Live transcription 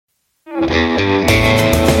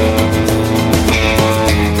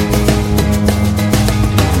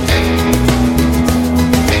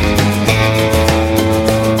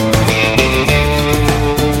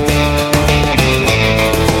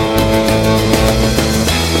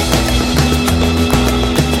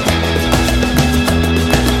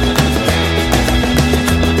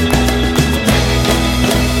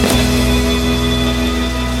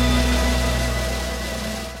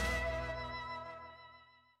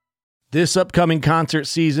This upcoming concert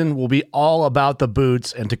season will be all about the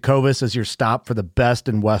boots, and Tecovas is your stop for the best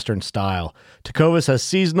in Western style. Tecovas has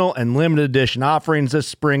seasonal and limited edition offerings this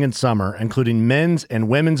spring and summer, including men's and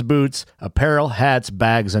women's boots, apparel, hats,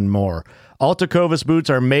 bags, and more. All Tecovas boots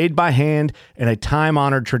are made by hand in a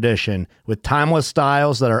time-honored tradition with timeless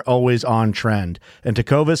styles that are always on trend. And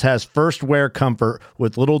Tecovas has first wear comfort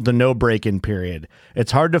with little to no break-in period.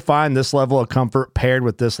 It's hard to find this level of comfort paired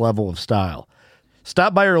with this level of style.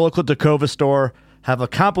 Stop by your local Tecovas store, have a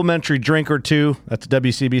complimentary drink or two, that's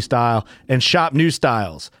WCB style, and shop new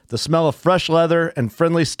styles. The smell of fresh leather and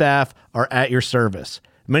friendly staff are at your service.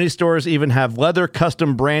 Many stores even have leather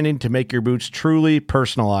custom branding to make your boots truly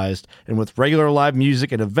personalized. And with regular live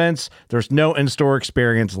music and events, there's no in-store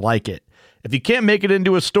experience like it. If you can't make it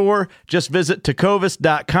into a store, just visit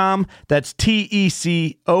tecovas.com. That's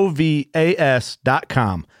TECOVAS.com.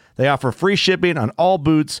 They offer free shipping on all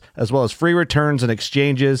boots, as well as free returns and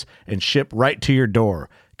exchanges, and ship right to your door.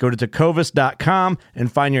 Go to tecovas.com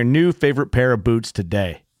and find your new favorite pair of boots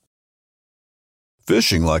today.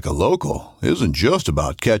 Fishing like a local isn't just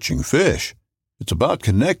about catching fish. It's about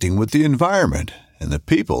connecting with the environment and the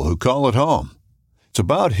people who call it home. It's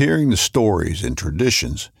about hearing the stories and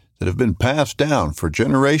traditions that have been passed down for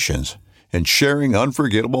generations and sharing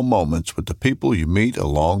unforgettable moments with the people you meet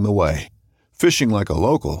along the way. Fishing like a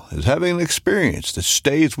local is having an experience that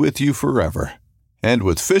stays with you forever. And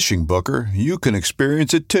with Fishing Booker, you can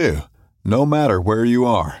experience it too, no matter where you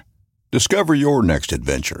are. Discover your next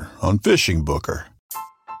adventure on Fishing Booker.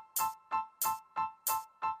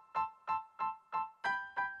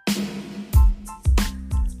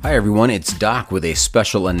 Hi everyone, it's Doc with a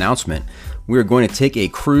special announcement. We are going to take a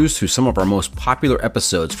cruise through some of our most popular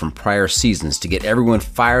episodes from prior seasons to get everyone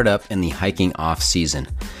fired up in the hiking off season.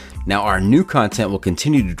 Now, our new content will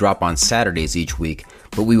continue to drop on Saturdays each week,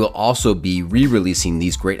 but we will also be re-releasing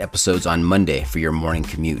these great episodes on Monday for your morning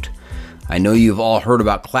commute. I know you've all heard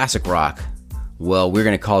about classic rock. Well, we're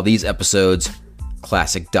going to call these episodes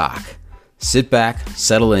Classic Doc. Sit back,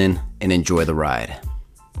 settle in, and enjoy the ride.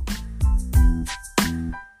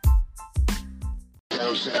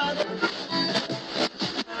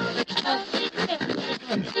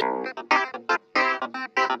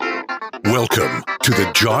 Welcome to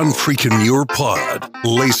the John freaking Muir Pod.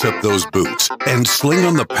 Lace up those boots and sling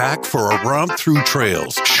on the pack for a romp through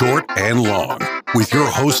trails, short and long. With your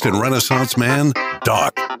host and Renaissance man,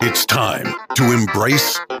 Doc, it's time to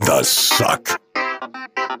embrace the suck.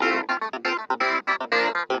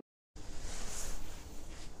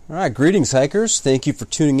 All right, greetings hikers. Thank you for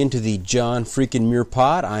tuning into the John freaking Muir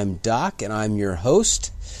Pod. I'm Doc and I'm your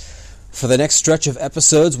host. For the next stretch of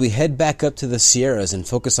episodes, we head back up to the Sierras and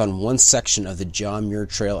focus on one section of the John Muir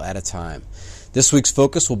Trail at a time. This week's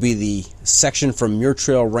focus will be the section from Muir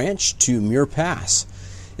Trail Ranch to Muir Pass.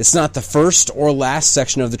 It's not the first or last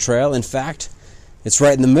section of the trail. In fact, it's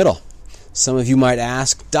right in the middle. Some of you might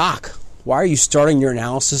ask, Doc, why are you starting your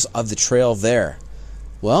analysis of the trail there?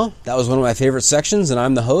 Well, that was one of my favorite sections, and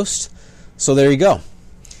I'm the host, so there you go.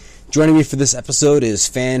 Joining me for this episode is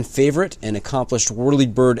fan favorite and accomplished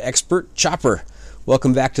whirly-bird expert, Chopper.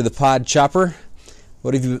 Welcome back to the pod, Chopper.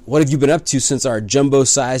 What have you been up to since our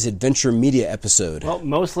jumbo-sized adventure media episode? Well,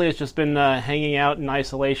 mostly it's just been hanging out in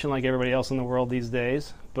isolation like everybody else in the world these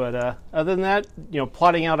days. But other than that,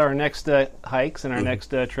 plotting out our next hikes and our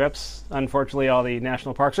next trips. Unfortunately, all the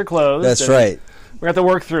national parks are closed. That's right. We have to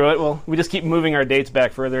work through it. Well, we just keep moving our dates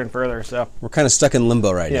back further and further. So we're kind of stuck in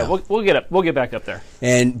limbo right now. Yeah, we'll get up. We'll get back up there.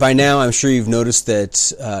 And by now, I'm sure you've noticed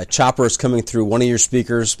that Chopper is coming through one of your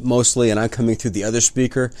speakers mostly, and I'm coming through the other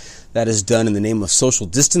speaker. That is done in the name of social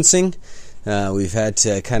distancing. We've had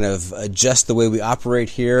to kind of adjust the way we operate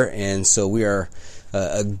here, and so we are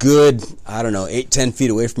a good, 8-10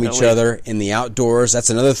 feet away from each other in the outdoors.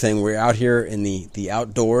 That's another thing. We're out here in the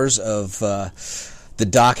outdoors of the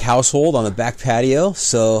Doc household on the back patio,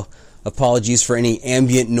 so apologies for any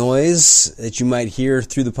ambient noise that you might hear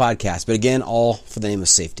through the podcast. But again, all for the name of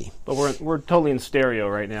safety. But we're totally in stereo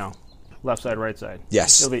right now, left side, right side.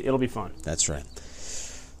 Yes, it'll be fun. That's right.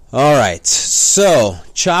 All right, so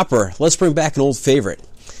Chopper, let's bring back an old favorite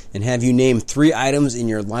and have you name 3 items in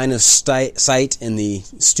your line of sight in the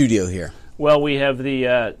studio here. Well, we have the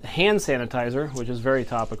hand sanitizer, which is very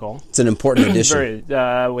topical. It's an important addition.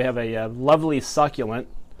 We have a lovely succulent,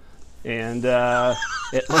 and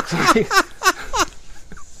it looks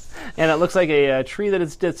like a tree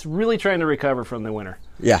that's really trying to recover from the winter.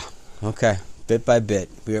 Yeah. Okay. Bit by bit,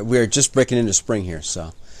 we are just breaking into spring here,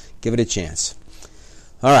 so give it a chance.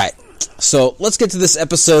 All right. So let's get to this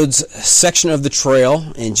episode's section of the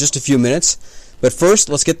trail in just a few minutes. But first,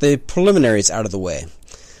 let's get the preliminaries out of the way.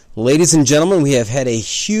 Ladies and gentlemen, we have had a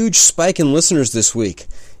huge spike in listeners this week.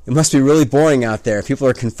 It must be really boring out there. People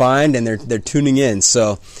are confined and they're tuning in.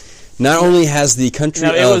 So not only has the country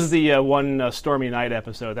it was the one Stormy Night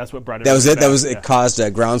episode. That's what brought it. That was it? Back. It caused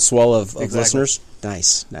a groundswell of listeners?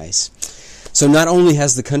 Nice. So not only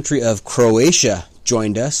has the country of Croatia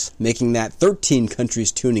joined us, making that 13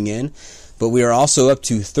 countries tuning in, but we are also up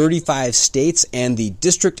to 35 states and the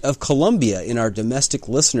District of Columbia in our domestic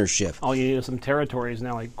listenership. All you need is some territories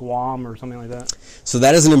now, like Guam or something like that. So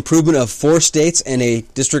that is an improvement of 4 states and a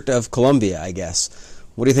District of Columbia, I guess.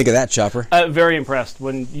 What do you think of that, Chopper? Very impressed.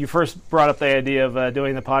 When you first brought up the idea of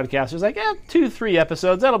doing the podcast, it was like, 2-3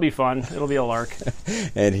 episodes. That'll be fun. It'll be a lark.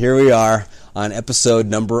 And here we are on episode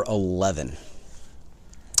number 11.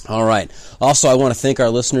 All right. Also, I want to thank our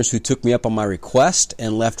listeners who took me up on my request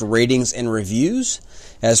and left ratings and reviews.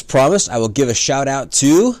 As promised, I will give a shout out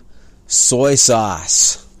to Soy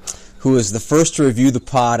Sauce, who was the first to review the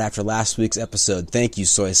pod after last week's episode. Thank you,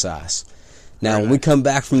 Soy Sauce. Now, when we come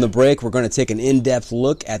back from the break, we're going to take an in-depth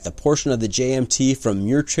look at the portion of the JMT from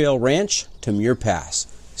Muir Trail Ranch to Muir Pass.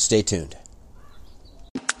 Stay tuned.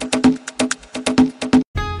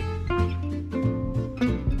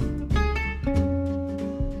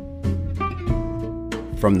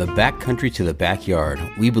 From the backcountry to the backyard,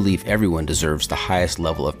 we believe everyone deserves the highest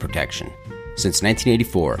level of protection. Since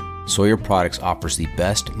 1984, Sawyer Products offers the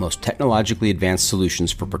best, most technologically advanced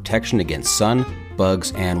solutions for protection against sun,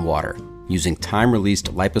 bugs, and water, using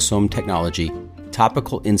time-released liposome technology,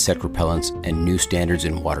 topical insect repellents, and new standards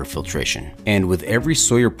in water filtration. And with every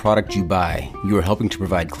Sawyer product you buy, you are helping to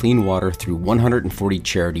provide clean water through 140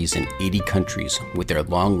 charities in 80 countries with their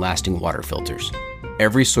long-lasting water filters.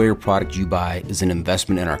 Every Sawyer product you buy is an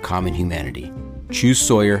investment in our common humanity. Choose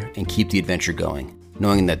Sawyer and keep the adventure going,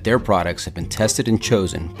 knowing that their products have been tested and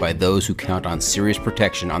chosen by those who count on serious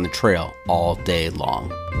protection on the trail all day long.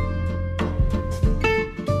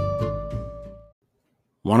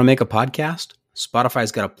 Want to make a podcast?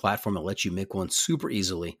 Spotify's got a platform that lets you make one super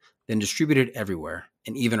easily, then distribute it everywhere,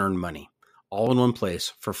 and even earn money, all in one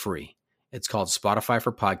place for free. It's called Spotify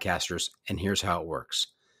for Podcasters, and here's how it works.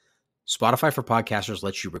 Spotify for Podcasters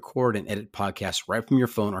lets you record and edit podcasts right from your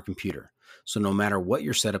phone or computer. So no matter what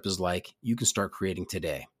your setup is like, you can start creating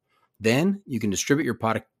today. Then you can distribute your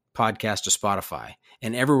podcast to Spotify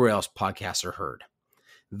and everywhere else podcasts are heard.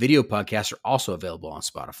 Video podcasts are also available on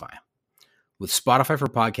Spotify. With Spotify for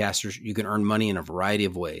Podcasters, you can earn money in a variety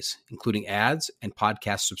of ways, including ads and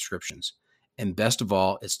podcast subscriptions. And best of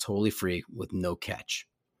all, it's totally free with no catch.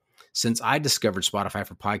 Since I discovered Spotify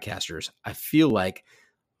for Podcasters, I feel like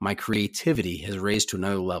my creativity has raised to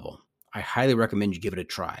another level. I highly recommend you give it a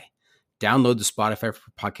try. Download the Spotify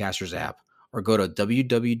for Podcasters app or go to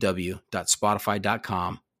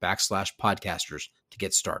www.spotify.com/podcasters to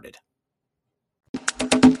get started.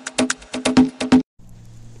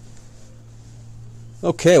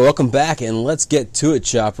 Okay, welcome back, and let's get to it,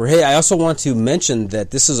 Chopper. Hey, I also want to mention that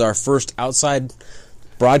this is our first outside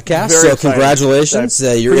broadcast, Very so excited. congratulations.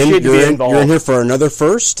 You're in here for another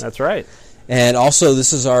first. That's right. And also,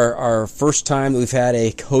 this is our first time that we've had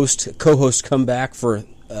a co-host come back for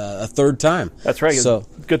a third time. That's right. So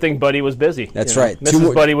good thing Buddy was busy. That's right.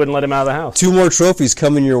 Mrs. Buddy wouldn't let him out of the house. 2 more trophies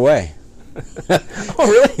coming your way. Oh,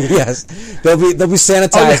 really? Yes. They'll be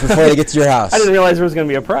sanitized before they get to your house. I didn't realize there was going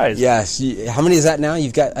to be a prize. Yes. How many is that now?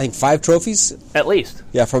 You've got, I think, 5 trophies? At least.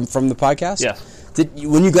 Yeah, from the podcast? Yes.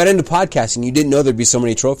 When you got into podcasting, you didn't know there'd be so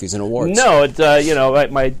many trophies and awards. No, I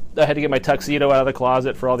had to get my tuxedo out of the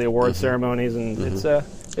closet for all the award ceremonies, and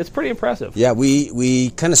it's pretty impressive. Yeah, we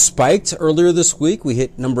kind of spiked earlier this week. We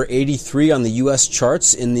hit number 83 on the U.S.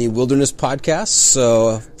 charts in the Wilderness podcast,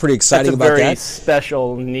 so pretty exciting about that. That's a very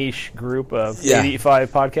special niche group of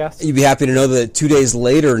 85 podcasts. You'd be happy to know that 2 days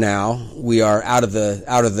later now, we are out of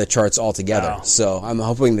the charts altogether. Wow. So I'm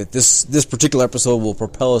hoping that this particular episode will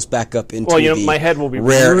propel us back up into my head will be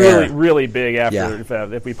really big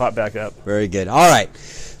after if we pop back up. Very good. All right.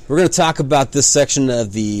 We're going to talk about this section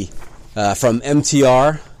of the from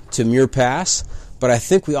MTR to Muir Pass, but I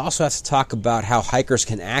think we also have to talk about how hikers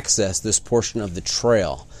can access this portion of the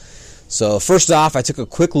trail. So first off, I took a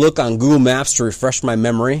quick look on Google Maps to refresh my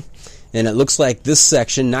memory, And it looks like this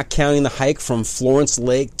section, not counting the hike from Florence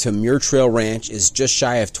Lake to Muir Trail Ranch, is just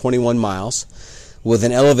shy of 21 miles, with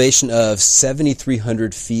an elevation of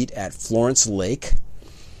 7,300 feet at Florence Lake,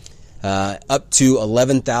 up to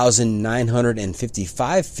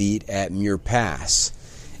 11,955 feet at Muir Pass.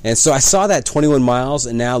 And so I saw that 21 miles,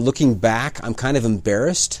 and now looking back, I'm kind of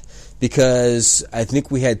embarrassed because I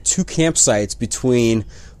think we had 2 campsites between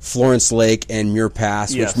Florence Lake and Muir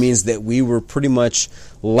Pass, Yes. which means that we were pretty much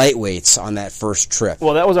lightweights on that first trip.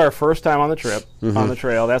 Well, that was our first time on the trip, on the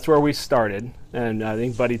trail. That's where we started. And I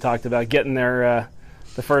think Buddy talked about getting there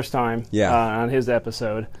the first time on his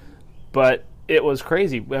episode. But it was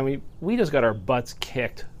crazy. I mean, we just got our butts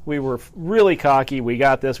kicked. We were really cocky. We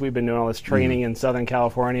got this. We've been doing all this training in Southern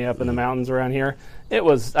California, up in the mountains around here. I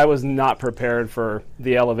was not prepared for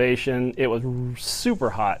the elevation. It was super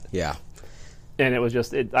hot. Yeah. And it was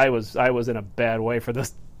just, I was in a bad way for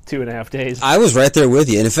those 2.5 days. I was right there with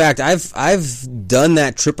you. And in fact, I've done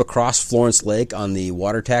that trip across Florence Lake on the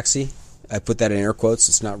water taxi. I put that in air quotes.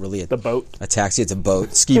 It's not really The boat. a taxi. It's a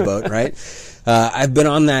boat, ski boat, right? I've been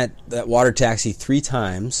on that water taxi 3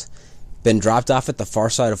 times, been dropped off at the far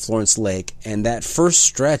side of Florence Lake, and that first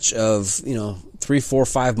stretch of 3, 4,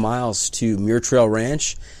 5 miles to Muir Trail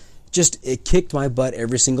Ranch, it kicked my butt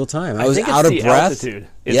every single time. I was think out it's of the breath. Altitude.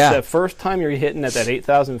 It's the first time you're hitting at that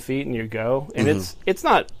 8,000 feet and you go, and it's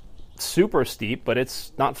not super steep, but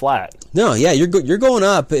it's not flat. No, yeah, you're going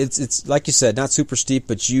up. It's like you said, not super steep,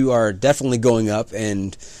 but you are definitely going up.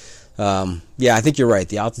 And I think you're right.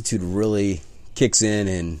 The altitude really kicks in,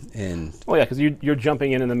 and Well, yeah, because you're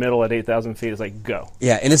jumping in the middle at 8,000 feet. It's like go.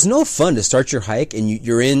 yeah, and it's no fun to start your hike, and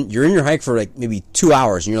you're in your hike for like maybe 2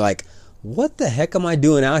 hours, and you're like, what the heck am I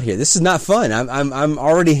doing out here? This is not fun. I'm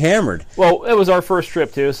already hammered. Well, it was our first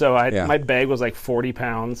trip too, so Yeah. my bag was like 40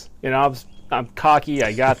 pounds. I'm cocky.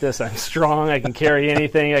 I got this. I'm strong. I can carry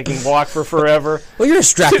anything. I can walk for forever. Well, you're a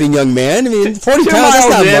strapping young man. I mean, 40 2 pounds, that's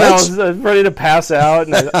miles not in, much. I was ready to pass out,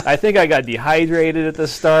 and I think I got dehydrated at the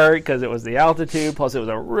start because it was the altitude, plus it was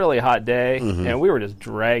a really hot day, and we were just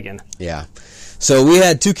dragging. Yeah. So we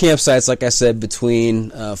had 2 campsites, like I said,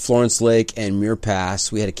 between Florence Lake and Muir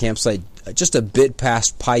Pass. We had a campsite just a bit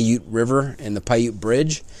past Paiute River and the Paiute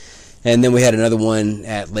Bridge, and then we had another one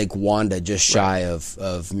at Lake Wanda, just shy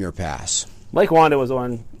of Muir Pass. Lake Wanda was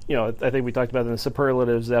one, I think we talked about in the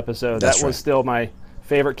Superlatives episode. That's that was right. still my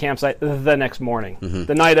favorite campsite the next morning.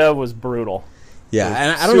 The night of was brutal. Yeah, It was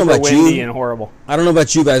and I don't know about super windy you. and horrible. I don't know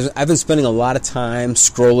about you guys. I've been spending a lot of time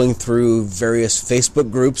scrolling through various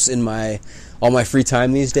Facebook groups in all my free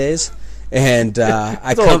time these days. And It's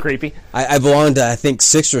a little creepy. I belong to, I think,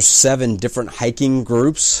 6 or 7 different hiking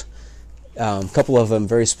groups. A couple of them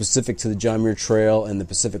very specific to the John Muir Trail and the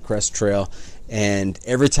Pacific Crest Trail. And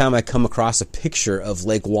every time I come across a picture of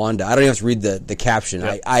Lake Wanda, I don't even have to read the caption.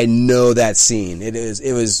 Yep. I know that scene. It was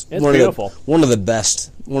It's one beautiful. One of the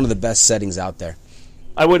best settings out there.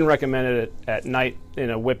 I wouldn't recommend it at night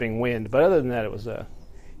in a whipping wind, but other than that, it was a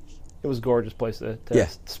gorgeous place to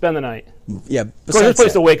spend the night. Yeah, Gorgeous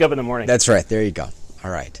place to wake up in the morning. That's right. There you go.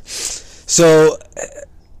 All right. So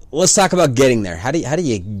let's talk about getting there. How do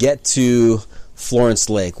you get to Florence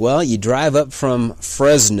Lake? Well, you drive up from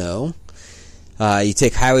Fresno. You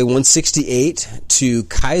take Highway 168 to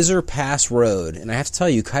Kaiser Pass Road. And I have to tell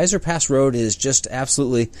you, Kaiser Pass Road is just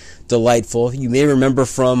absolutely delightful. You may remember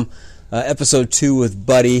from episode 2 with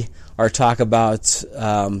Buddy, our talk about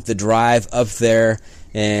the drive up there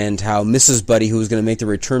and how Mrs. Buddy, who was going to make the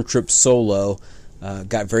return trip solo,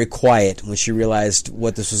 got very quiet when she realized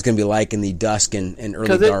what this was going to be like in the dusk and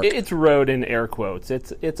early dark. Because it's road in air quotes.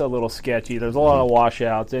 It's a little sketchy. There's a lot of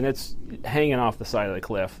washouts, and it's hanging off the side of the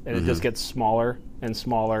cliff, and it just gets smaller and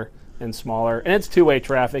smaller and smaller. And it's two-way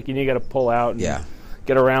traffic, and you got to pull out and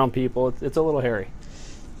get around people. It's a little hairy.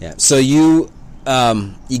 Yeah. So you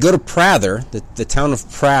go to Prather, the town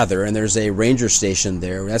of Prather, and there's a ranger station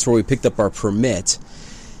there. That's where we picked up our permit.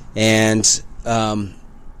 And well,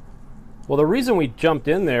 the reason we jumped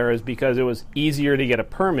in there is because it was easier to get a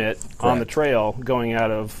permit on the trail going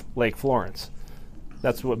out of Lake Florence.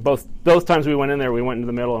 That's what both times we went in there, we went into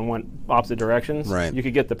the middle and went opposite directions. Right. You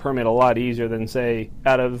could get the permit a lot easier than, say,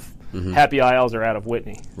 out of Happy Isles or out of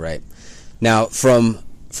Whitney. Right. Now, from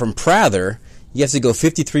Prather, you have to go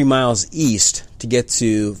 53 miles east to get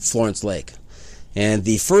to Florence Lake. And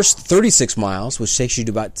the first 36 miles, which takes you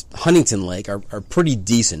to about Huntington Lake, are pretty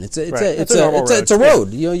decent. It's a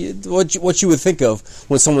road. You know, what you would think of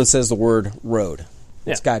when someone says the word road.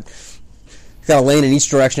 Yeah. It's got got a lane in each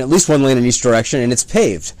direction, at least one lane in each direction, and it's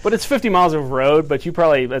paved. But it's 50 miles of road, but you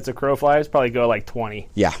probably, as a crow flies, probably go like 20.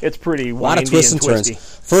 Yeah. It's pretty A lot of windy twists and and turns.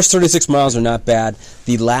 twisty. First 36 miles are not bad.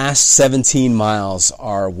 The last 17 miles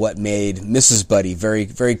are what made Mrs. Buddy very,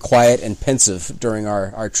 very quiet and pensive during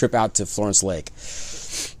our trip out to Florence Lake.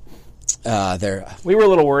 We were a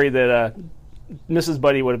little worried that Mrs.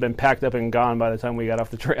 Buddy would have been packed up and gone by the time we got off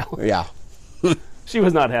the trail. Yeah. She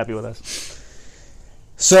was not happy with us.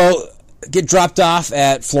 So, get dropped off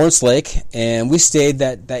at Florence Lake, and we stayed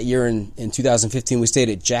that year in 2015. We stayed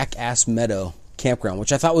at Jackass Meadow Campground,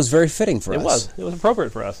 which I thought was very fitting for us. It was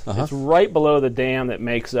appropriate for us. Uh-huh. It's right below the dam that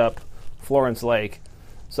makes up Florence Lake.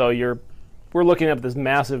 So we're looking up this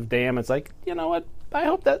massive dam. It's like, you know what? I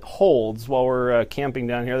hope that holds while we're camping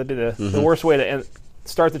down here. That'd be the worst way to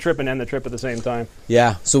start the trip and end the trip at the same time.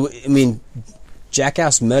 Yeah. So, I mean,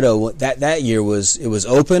 Jackass Meadow that year was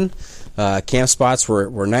open. Camp spots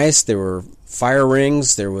were nice. There were fire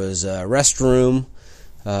rings. There was a restroom.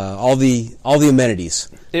 All the amenities.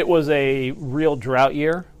 It was a real drought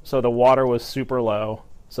year, so the water was super low.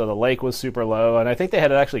 So the lake was super low, and I think they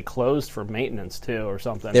had it actually closed for maintenance too, or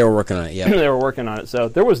something. They were working on it. Yeah. They were working on it. So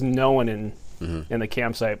there was no one in the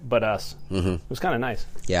campsite but us. It was kind of nice.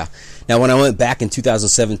 Yeah. Now, when I went back in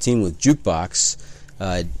 2017 with Jukebox,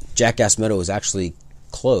 Jackass Meadow was actually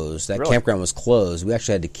closed. That Really? campground was closed. We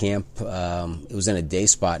actually had to camp. It was in a day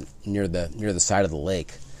spot near the side of the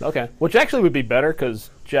lake. Okay, which actually would be better because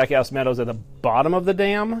Jackass Meadow's at the bottom of the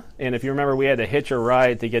dam, and if you remember, we had to hitch a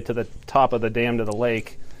ride to get to the top of the dam to the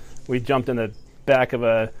lake. We jumped in the back of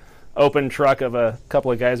a open truck of a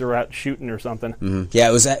couple of guys who were out shooting or something. Mm-hmm. Yeah,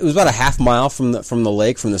 it was about a half mile from the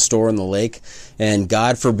lake, from the store in the lake, and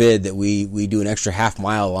God forbid that we do an extra half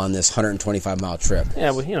mile on this 125-mile trip.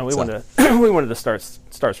 Yeah, we wanted to we wanted to start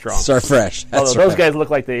strong. Start fresh. That's Although those right. guys looked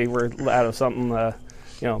like they were out of something,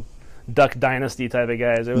 Duck Dynasty type of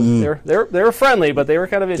guys. It was, they were friendly, but they were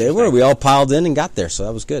kind of interesting. They were. We all piled in and got there, so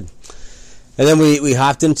that was good. And then we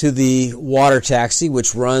hopped into the water taxi,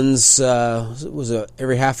 which runs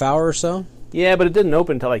every half hour or so. Yeah, but it didn't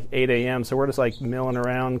open until like 8 a.m., so we're just like milling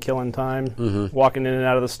around, killing time, walking in and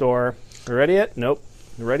out of the store. Ready yet? Nope.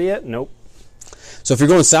 Ready yet? Nope. So if you're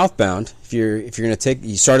going southbound, if you're going to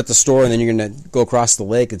you start at the store and then you're going to go across the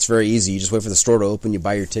lake, it's very easy. You just wait for the store to open, you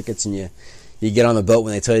buy your tickets, and you get on the boat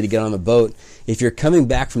when they tell you to get on the boat. If you're coming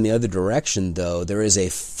back from the other direction, though, there is a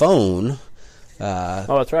phone.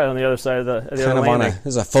 That's right, on the other side of the Kind of landing.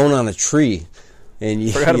 there's a phone on a tree, and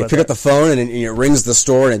you Forgot about pick up that. the phone and it rings the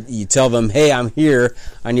store, and you tell them, "Hey, I'm here.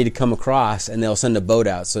 I need to come across," and they'll send a boat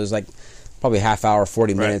out. So it's like probably a half hour,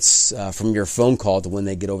 40 minutes from your phone call to when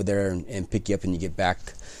they get over there and pick you up, and you get back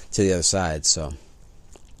to the other side. So,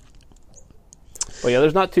 Well, yeah,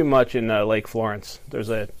 there's not too much in Lake Florence. There's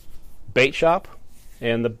a bait shop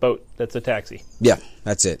and the boat that's a taxi. yeah,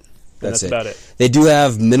 that's it. That's about it. They do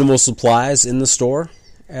have minimal supplies in the store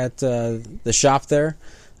at the shop there.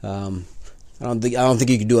 I don't think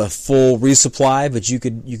you could do a full resupply, but you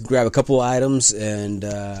could grab a couple of items. And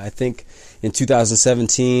I think in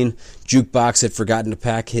 2017, Jukebox had forgotten to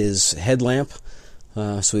pack his headlamp,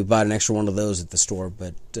 so we bought an extra one of those at the store.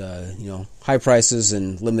 But high prices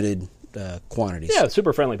and limited quantities. Yeah,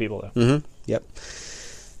 super friendly people though. Mm-hmm. Yep.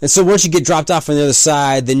 And so once you get dropped off on the other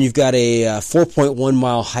side, then you've got a 4.1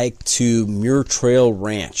 mile hike to Muir Trail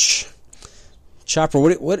Ranch. Chopper,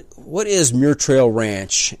 what is Muir Trail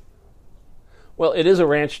Ranch? Well, it is a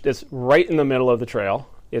ranch that's right in the middle of the trail.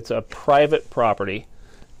 It's a private property,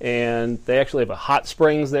 and they actually have a hot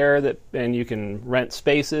springs there and you can rent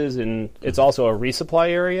spaces, and it's also a resupply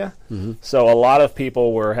area. Mm-hmm. So a lot of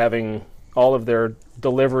people were having all of their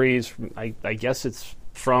deliveries. I guess it's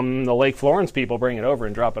from the Lake Florence people bring it over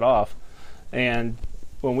and drop it off. And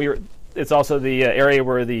it's also the area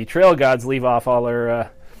where the trail gods leave off all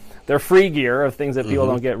their free gear of things that people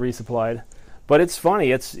don't get resupplied. But it's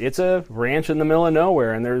funny. It's a ranch in the middle of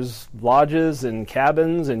nowhere, and there's lodges and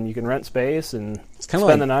cabins, and you can rent space and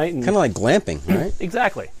spend the night. Kind of like glamping, right?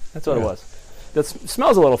 Exactly. That's what it was. That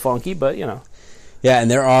smells a little funky, but Yeah,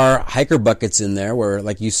 and there are hiker buckets in there where,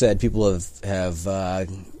 like you said, people have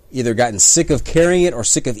either gotten sick of carrying it or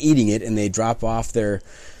sick of eating it, and they drop off their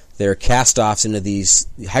cast-offs into these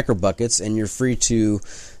hiker buckets, and you're free to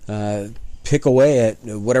pick away at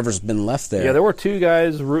whatever's been left there. Yeah, there were two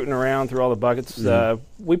guys rooting around through all the buckets.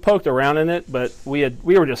 We poked around in it, but we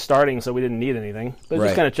were just starting, so we didn't need anything. But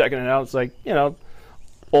just kind of checking it out. It's like,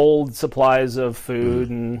 old supplies of food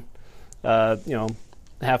and,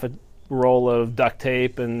 half a roll of duct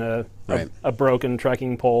tape and a broken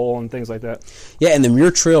trekking pole and things like that. Yeah, and the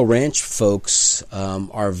Muir Trail Ranch folks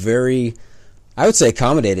are very... I would say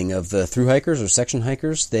accommodating of the thru hikers or section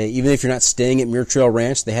hikers. They, even if you're not staying at Muir Trail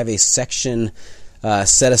Ranch, they have a section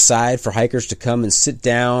set aside for hikers to come and sit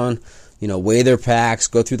down, weigh their packs,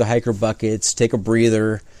 go through the hiker buckets, take a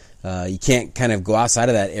breather. You can't kind of go outside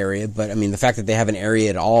of that area, but I mean the fact that they have an area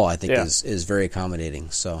at all, I think is very accommodating.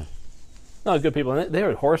 So, no, good people. And they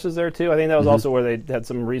had horses there too. I think that was also where they had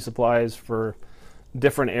some resupplies for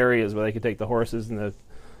different areas where they could take the horses and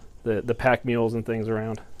the pack mules and things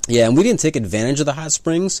around. Yeah, and we didn't take advantage of the hot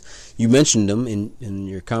springs. You mentioned them in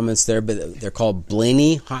your comments there, but they're called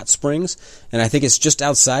Blaney Hot Springs, and I think it's just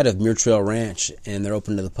outside of Muir Trail Ranch, and they're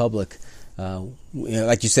open to the public.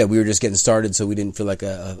 Like you said, we were just getting started, so we didn't feel like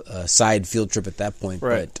a side field trip at that point.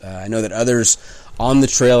 Right. But I know that others on the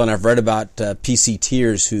trail, and I've read about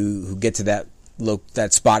PCTers who get to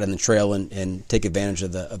that spot in the trail and take advantage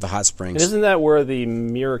of the hot springs. And isn't that where the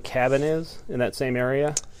Muir cabin is, in that same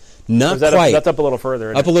area? Not quite. That's up a little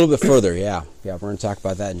further. Up a little bit further, yeah. Yeah, we're going to talk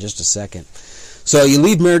about that in just a second. So you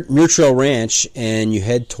leave Muir Trail Ranch and you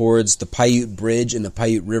head towards the Paiute Bridge and the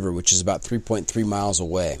Paiute River, which is about 3.3 miles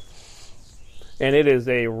away. And it is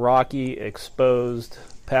a rocky, exposed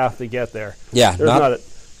path to get there. Yeah. There's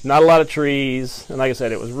not a lot of trees. And like I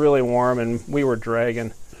said, it was really warm and we were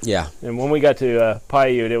dragging. Yeah. And when we got to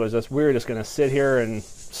Paiute, it was just, we were just going to sit here and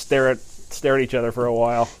stare at each other for a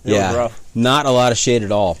while. It was rough. Not a lot of shade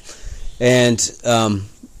at all. And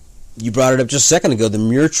you brought it up just a second ago, the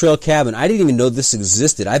Muir Trail Cabin. I didn't even know this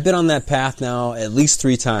existed. I've been on that path now at least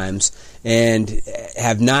 3 times and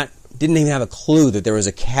didn't even have a clue that there was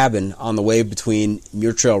a cabin on the way between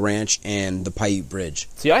Muir Trail Ranch and the Paiute Bridge.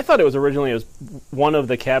 See, I thought it was originally one of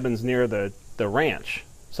the cabins near the ranch.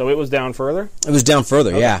 So it was down further? It was down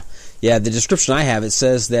further, okay. Yeah. Yeah, the description I have, it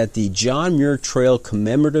says that the John Muir Trail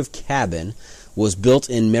Commemorative Cabin was built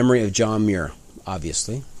in memory of John Muir,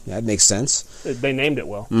 obviously. That makes sense. They named it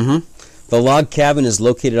well. Mm-hmm. The log cabin is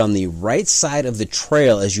located on the right side of the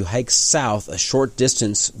trail as you hike south a short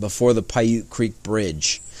distance before the Paiute Creek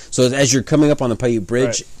Bridge. So as you're coming up on the Paiute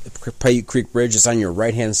Bridge, right. Paiute Creek Bridge is on your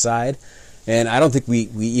right-hand side. And I don't think we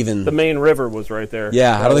even... The main river was right there.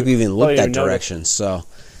 Yeah, I don't think we even looked that direction. So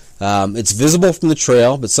it's visible from the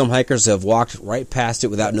trail, but some hikers have walked right past it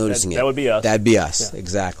without noticing it. That would be us. That'd be us. Yeah.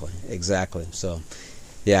 Exactly. So,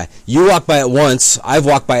 yeah. You walked by it once. I've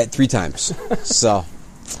walked by it 3 times. So,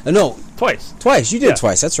 no. Twice. You did it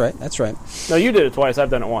twice. That's right. No, you did it twice. I've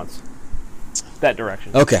done it once. That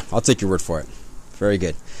direction. Okay. I'll take your word for it. Very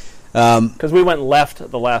good. Because we went left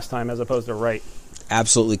the last time as opposed to right.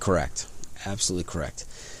 Absolutely correct.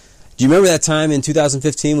 Do you remember that time in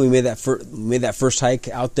 2015 we made that first hike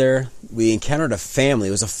out there? We encountered a family.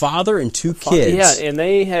 It was a father and 2 kids. Yeah, and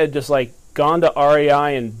they had just gone to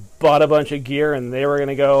REI and bought a bunch of gear, and they were going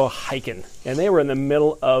to go hiking. And they were in the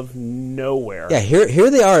middle of nowhere. Yeah, here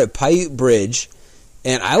they are at Paiute Bridge,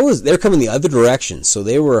 and they're coming the other direction, so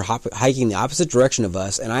they were hiking the opposite direction of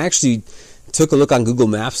us. And I actually took a look on Google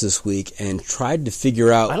Maps this week and tried to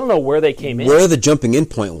figure out. I don't know where they came in. Where the jumping in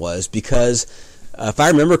point was, because if I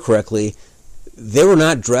remember correctly, they were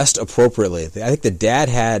not dressed appropriately. I think the dad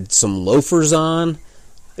had some loafers on.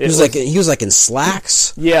 He was like in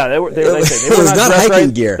slacks. Yeah, they were not hiking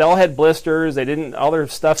right. gear. They all had blisters. All their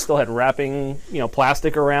stuff still had wrapping,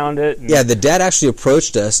 plastic around it. Yeah, the dad actually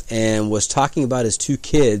approached us and was talking about his 2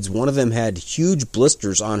 kids. One of them had huge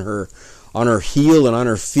blisters on her heel and on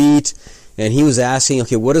her feet, and he was asking,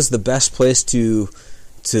 okay, what is the best place to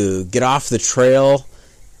get off the trail?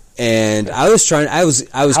 And I was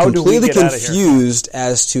completely confused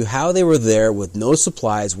as to how they were there with no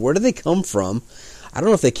supplies. Where did they come from? I don't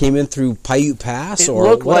know if they came in through Paiute Pass or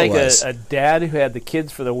what it was. It looked like a dad who had the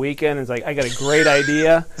kids for the weekend and is like, I got a great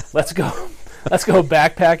idea. Let's go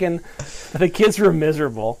backpacking. The kids were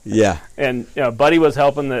miserable. Yeah. And Buddy was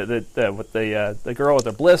helping the girl with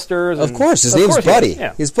the blisters. Of course, his name's Buddy.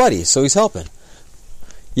 Yeah. He's Buddy, so he's helping.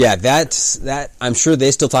 Yeah, that I'm sure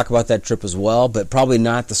they still talk about that trip as well, but probably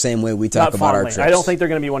not the same way we talk about our trips. I don't think they're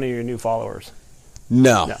going to be one of your new followers.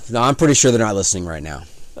 No, I'm pretty sure they're not listening right now.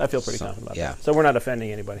 I feel pretty confident about that. So we're not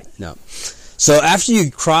offending anybody. No. So after you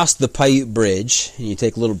cross the Paiute Bridge, and you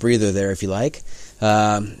take a little breather there if you like,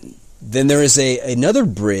 then there is another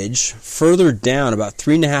bridge further down about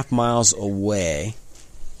 3.5 miles away.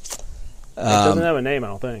 It doesn't have a name, I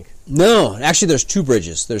don't think. No, actually there's 2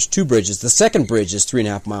 bridges. The second bridge is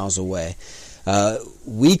 3.5 miles away.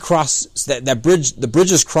 We cross that bridge. The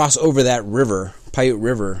bridges cross over that river, Paiute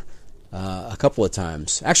River, a couple of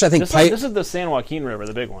times. Actually, I think this is the San Joaquin River,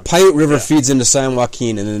 the big one. Paiute River feeds into San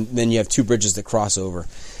Joaquin, and then you have 2 bridges that cross over.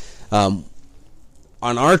 On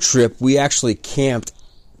our trip, we actually camped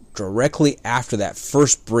directly after that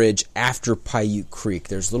first bridge after Paiute Creek.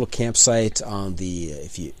 There's a little campsite on the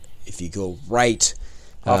if you go right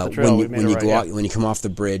off the trail, when you come off the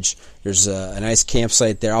bridge. There's a nice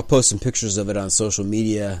campsite there. I'll post some pictures of it on social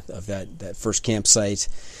media of that first campsite.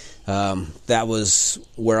 That was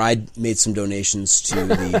where I made some donations to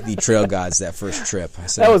the trail gods that first trip. I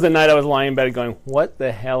said, that was the night I was lying in bed going, what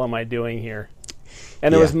the hell am I doing here?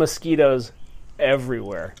 And there was mosquitoes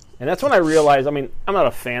everywhere. And that's when I realized, I mean, I'm not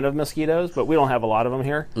a fan of mosquitoes, but we don't have a lot of them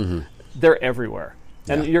here. Mm-hmm. They're everywhere.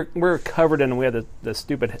 And we're covered in, we had the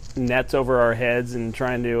stupid nets over our heads and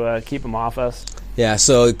trying to keep them off us. Yeah,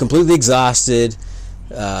 so completely exhausted,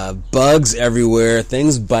 bugs everywhere,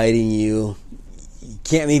 things biting you. You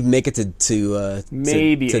can't even make it to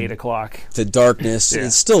maybe 8 o'clock. To darkness. Yeah.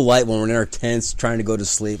 It's still light when we're in our tents trying to go to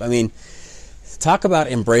sleep. I mean, talk about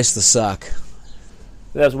embrace the suck.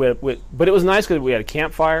 But it was nice because we had a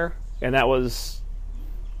campfire, and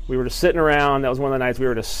we were just sitting around. That was one of the nights we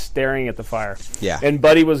were just staring at the fire. Yeah. And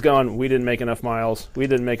Buddy was going, we didn't make enough miles.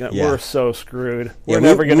 We're so screwed. We're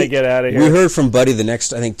never going to get out of here. We heard from Buddy the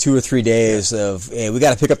next, I think, 2 or 3 days of, hey, we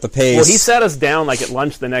got to pick up the pace. Well, he sat us down like at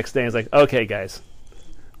lunch the next day and was like, okay, guys,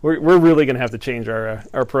 we're really going to have to change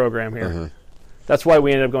our program here. Mm-hmm. That's why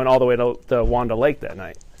we ended up going all the way to Wanda Lake that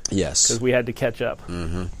night. Yes. Because we had to catch up.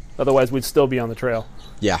 Mm-hmm. Otherwise, we'd still be on the trail.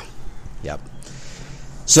 Yeah. Yep.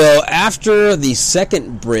 So after the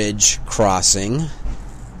second bridge crossing,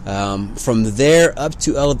 from there up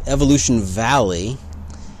to Evolution Valley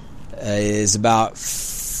is about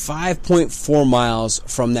 5.4 miles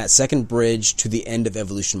from that second bridge to the end of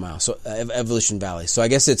Evolution Valley. So I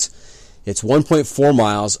guess it's 1.4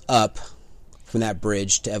 miles up from that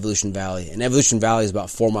bridge to Evolution Valley, and Evolution Valley is about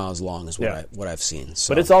 4 miles long, is what I've seen.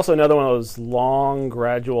 So. But it's also another one of those long,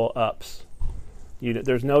 gradual ups.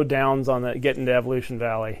 There's no downs on getting to Evolution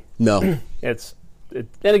Valley. No, and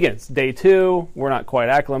again, it's day 2. We're not quite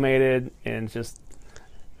acclimated, and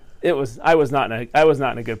I was not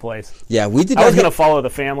in a good place. Yeah, we did. I was going to follow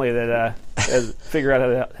the family that figure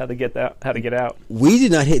out how to get out. We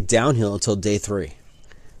did not hit downhill until day 3.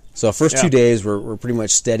 So our first 2 days were pretty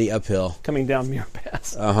much steady uphill. Coming down Muir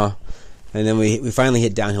Pass. Uh-huh. And then we finally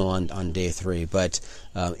hit downhill on day 3. But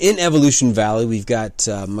in Evolution Valley, we've got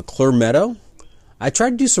McClure Meadow. I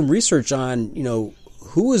tried to do some research on,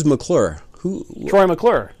 who is McClure? Troy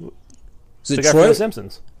McClure. Is it the guy Troy? from The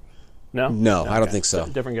Simpsons. No, I don't think so.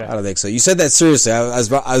 Different guy. I don't think so. You said that seriously. I was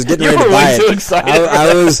getting ready to really buy it. Too excited.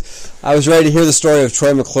 I was ready to hear the story of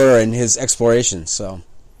Troy McClure and his exploration. So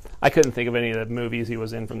I couldn't think of any of the movies he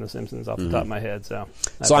was in from The Simpsons off the top of my head. So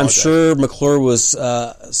I'm sure McClure was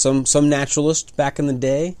some naturalist back in the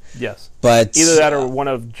day. Yes, but either that or one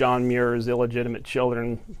of John Muir's illegitimate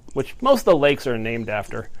children, which most of the lakes are named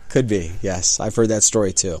after. Could be. Yes, I've heard that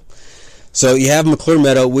story too. So you have McClure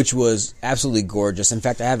Meadow, which was absolutely gorgeous. In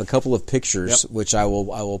fact, I have a couple of pictures, which I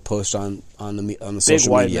will post on the social media. Big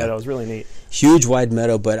wide media. meadow, it was really neat. Huge wide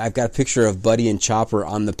meadow, but I've got a picture of Buddy and Chopper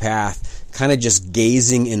on the path, kind of just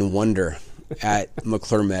gazing in wonder at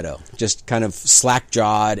McClure Meadow, just kind of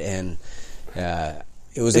slack-jawed, and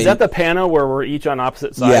it was. Is that the pano where we're each on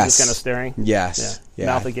opposite sides, just kind of staring? Yes. Yeah.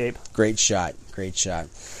 Mouth agape. Great shot.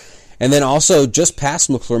 And then also, just past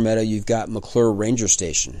McClure Meadow, you've got McClure Ranger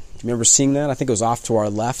Station. Do you remember seeing that? I think it was off to our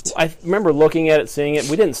left. I remember looking at it, seeing it.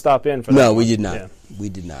 We didn't stop in for that. No, we did not. Yeah. We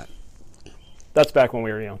did not. That's back when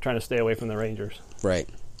we were, trying to stay away from the Rangers. Right.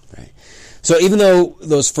 So even though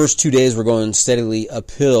those first 2 days were going steadily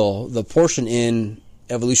uphill, the portion in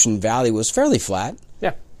Evolution Valley was fairly flat.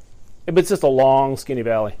 Yeah. But it's just a long, skinny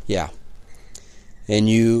valley. Yeah. And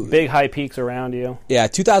big high peaks around you. Yeah,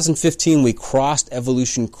 2015 we crossed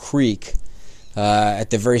Evolution Creek at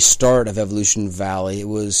the very start of Evolution Valley. It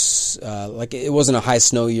was it wasn't a high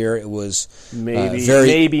snow year. It was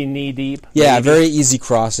maybe knee deep. Yeah, maybe. Very easy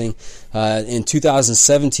crossing. In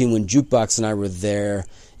 2017, when Jukebox and I were there,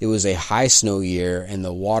 it was a high snow year and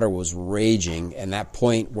the water was raging. And that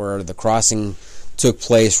point where the crossing took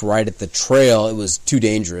place right at the trail, it was too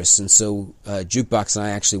dangerous. And so Jukebox and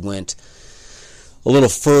I actually went a little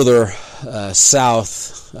further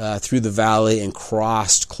south through the valley and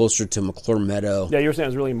crossed closer to McClure Meadow. Yeah, you were saying it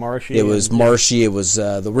was really marshy. It was marshy. It was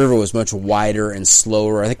the river was much wider and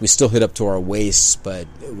slower. I think we still hit up to our waists, but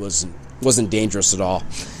it wasn't dangerous at all.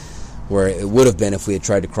 Where it would have been if we had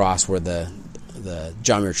tried to cross where the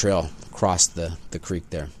John Muir Trail crossed the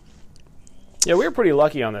creek there. Yeah, we were pretty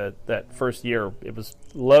lucky on that first year. It was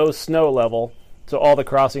low snow level, so all the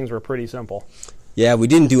crossings were pretty simple. Yeah, we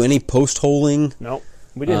didn't do any post-holing. Nope.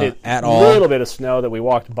 We did hit at a all. little bit of snow that we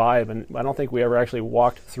walked by, but I don't think we ever actually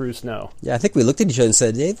walked through snow. Yeah, I think we looked at each other and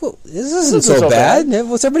said, "Dave, well, this isn't so bad.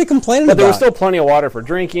 What's everybody complaining about?" But there was still plenty of water for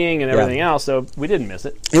drinking and everything else, so we didn't miss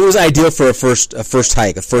it. It was ideal for a first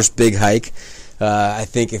hike, a first big hike. I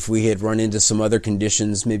think if we had run into some other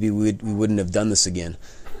conditions, maybe we wouldn't have done this again.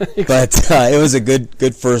 But it was a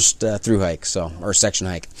good first through hike, or section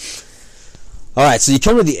hike. All right, so you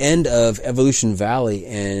come to the end of Evolution Valley,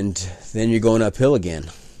 and then you're going uphill again.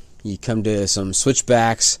 You come to some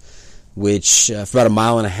switchbacks, which for about 1.5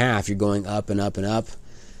 miles, you're going up and up and up.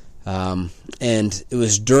 And it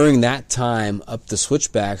was during that time up the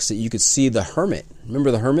switchbacks that you could see the Hermit.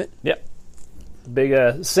 Remember the Hermit? Yep.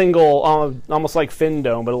 Big single, almost like Fin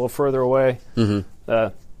Dome, but a little further away. Mm-hmm.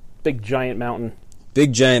 Big giant mountain.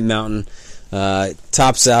 Big giant mountain.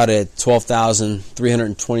 Tops out at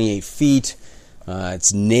 12,328 feet.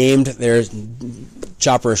 It's named,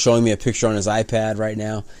 Chopper is showing me a picture on his iPad right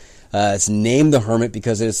now. It's named the Hermit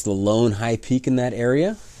because it's the lone high peak in that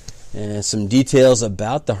area. And some details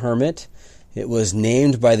about the Hermit. It was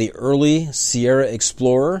named by the early Sierra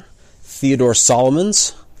explorer, Theodore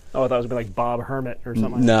Solomons. Oh, I thought it was going to be like Bob Hermit or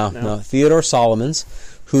something like that. No, Theodore Solomons,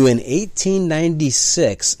 who in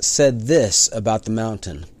 1896 said this about the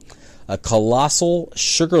mountain: a colossal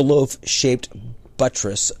sugarloaf-shaped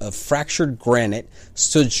buttress of fractured granite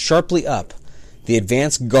stood sharply up, the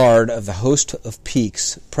advanced guard of the host of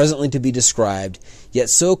peaks presently to be described, yet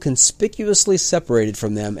so conspicuously separated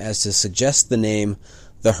from them as to suggest the name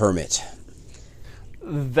the Hermit.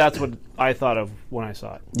 That's what I thought of when I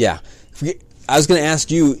saw it. Yeah. I was going to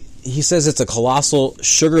ask you, he says it's a colossal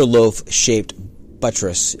sugarloaf-shaped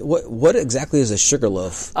buttress. What exactly is a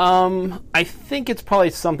sugarloaf? I think it's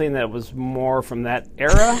probably something that was more from that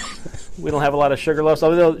era. We don't have a lot of Sugarloafs.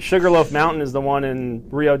 Although Sugarloaf Mountain is the one in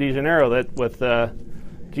Rio de Janeiro with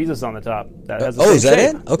Jesus on the top. That has the same is that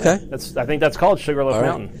shape. it? Okay. Yeah, I think that's called Sugarloaf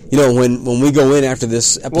Mountain. You know, when we go in after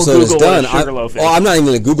this episode is done, I'm not even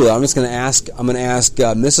going to Google it. I'm just going to ask. I'm going to ask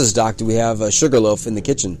Mrs. Doc, do we have a Sugarloaf in the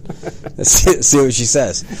kitchen? Let's see what she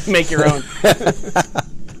says. Make your own.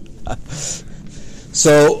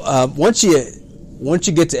 So once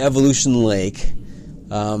you get to Evolution Lake,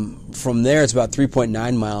 from there it's about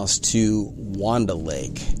 3.9 miles to Wanda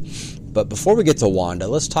Lake. But before we get to Wanda,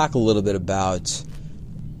 let's talk a little bit about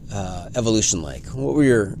Evolution Lake. What were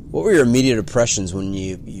your immediate impressions when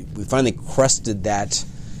we finally crested that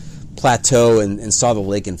plateau and saw the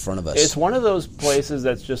lake in front of us? It's one of those places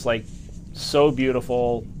that's just like so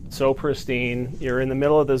beautiful, so pristine. You're in the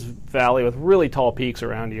middle of this valley with really tall peaks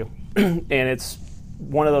around you, and it's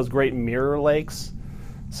one of those great mirror lakes.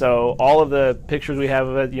 So all of the pictures we have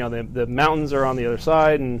of it, the mountains are on the other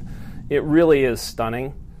side, and it really is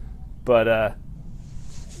stunning. But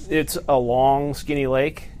it's a long, skinny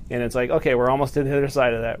lake, and it's like, okay, we're almost to the other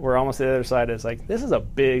side of that. We're almost to the other side. It's like, this is a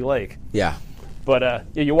big lake. Yeah. But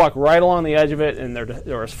you walk right along the edge of it, and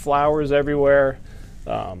there's flowers everywhere.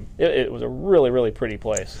 It was a really, really pretty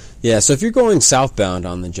place. Yeah, so if you're going southbound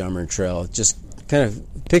on the John Muir Trail, just kind of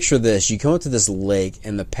picture this. You come up to this lake,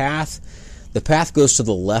 and the path goes to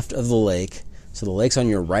the left of the lake, so the lake's on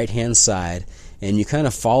your right-hand side, and you kind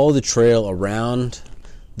of follow the trail around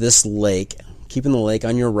this lake, keeping the lake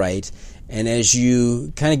on your right, and as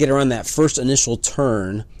you kind of get around that first initial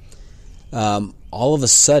turn, all of a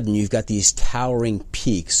sudden you've got these towering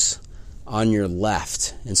peaks on your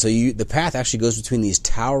left, and so the path actually goes between these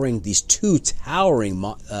two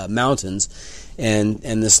towering mountains and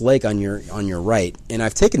this lake on your right. And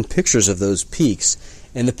I've taken pictures of those peaks,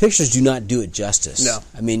 and the pictures do not do it justice. No.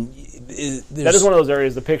 I mean, that is one of those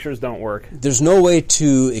areas the pictures don't work. There's no way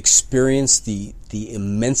to experience the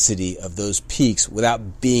immensity of those peaks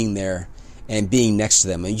without being there and being next to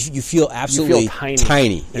them. And you feel absolutely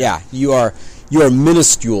tiny. Yeah, you are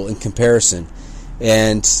minuscule in comparison.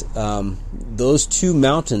 And those two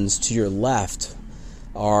mountains to your left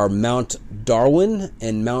are Mount Darwin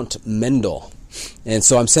and Mount Mendel. And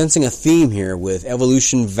so I'm sensing a theme here with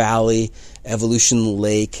Evolution Valley, Evolution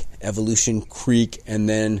Lake, Evolution Creek, and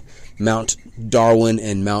then Mount Darwin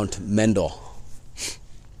and Mount Mendel.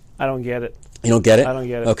 I don't get it. You don't get it? I don't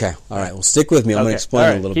get it. Okay, all right. Well, stick with me. I'm going to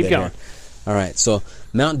explain a little bit going. here. All right, so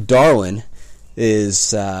Mount Darwin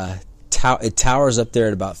is it towers up there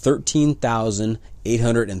at about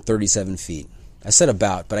 13,837 feet. I said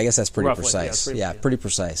about, but I guess that's pretty Roughly, precise. yeah, Pretty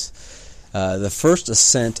precise. The first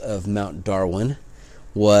ascent of Mount Darwin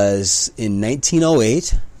was in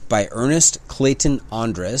 1908 by Ernest Clayton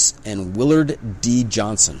Andres and Willard D.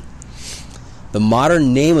 Johnson. The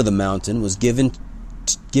modern name of the mountain was given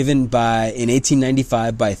given in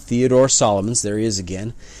 1895 by Theodore Solomons, there he is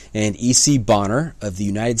again, and E.C. Bonner of the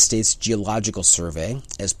United States Geological Survey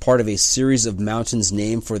as part of a series of mountains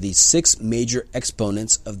named for the 6 major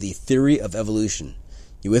exponents of the theory of evolution.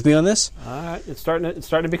 You with me on this? It's starting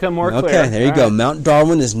to become more clear. Okay, there you go. Right. Mount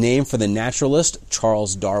Darwin is named for the naturalist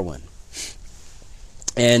Charles Darwin.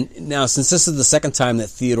 And now, since this is the second time that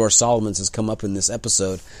Theodore Solomons has come up in this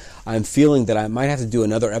episode, I'm feeling that I might have to do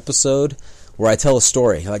another episode where I tell a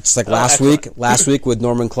story, just like last week with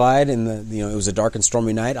Norman Clyde, and it was a dark and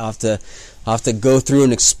stormy night. I'll have to go through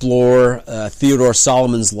and explore Theodore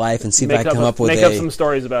Solomon's life and see if I can come up with some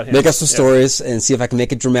stories about him. Make up some stories and see if I can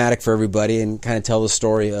make it dramatic for everybody and kind of tell the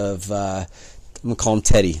story of I'm gonna call him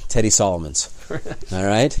Teddy Solomons. All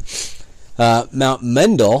right. Mount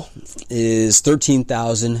Mendel is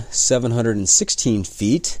 13,716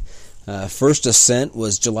 feet. First ascent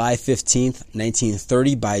was July 15th,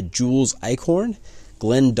 1930 by Jules Eichhorn,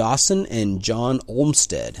 Glenn Dawson, and John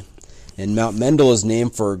Olmsted. And Mount Mendel is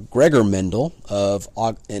named for Gregor Mendel,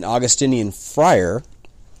 an Augustinian friar,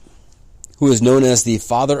 who is known as the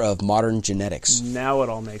father of modern genetics. Now it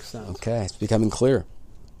all makes sense. Okay, it's becoming clear.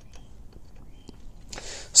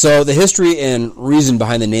 So the history and reason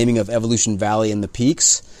behind the naming of Evolution Valley and the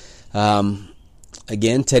peaks.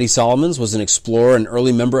 Again, Teddy Solomons was an explorer and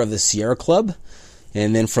early member of the Sierra Club.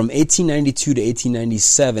 And then from 1892 to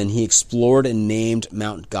 1897, he explored and named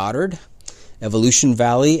Mount Goddard, Evolution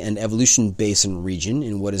Valley, and Evolution Basin region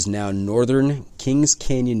in what is now northern Kings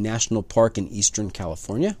Canyon National Park in eastern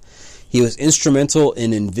California. He was instrumental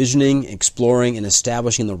in envisioning, exploring, and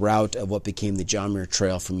establishing the route of what became the John Muir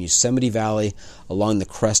Trail from Yosemite Valley along the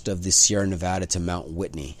crest of the Sierra Nevada to Mount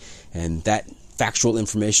Whitney. And that factual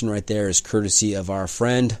information right there is courtesy of our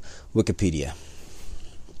friend Wikipedia.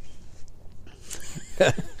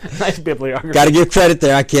 Nice bibliography. Got to give credit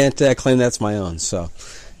there. I can't claim that's my own. So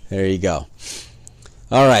there you go.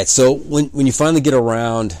 All right. So when you finally get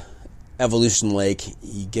around Evolution Lake,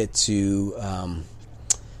 you get to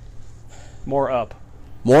more up,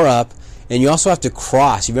 and you also have to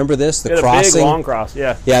cross. You remember this? The crossing, big long cross.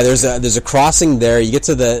 Yeah. Yeah. There's a crossing there. You get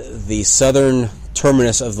to the southern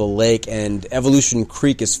terminus of the lake, and Evolution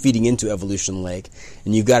Creek is feeding into Evolution Lake,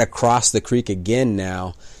 and you've got to cross the creek again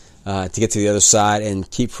now to get to the other side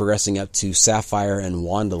and keep progressing up to Sapphire and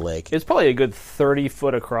Wanda Lake. It's probably a good 30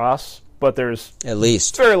 foot across, but there's at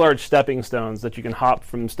least very large stepping stones that you can hop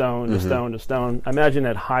from stone to stone to stone. I imagine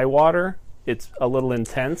at high water it's a little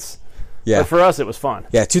intense. Yeah. But for us it was fun.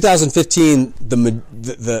 Yeah, 2015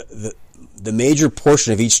 the major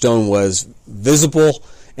portion of each stone was visible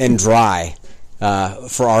and dry.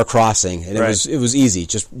 For our crossing, and right. it was easy,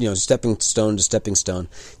 just stepping stone to stepping stone.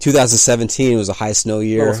 2017 was a high snow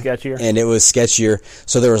year, a little sketchier, and it was sketchier.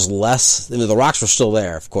 So there was less. The rocks were still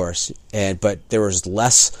there, of course, but there was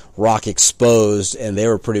less rock exposed, and they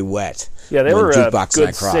were pretty wet. Yeah, they were a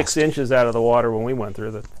good 6 inches out of the water when we went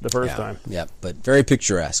through the first time. Yeah, but very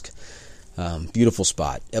picturesque, beautiful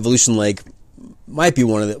spot. Evolution Lake might be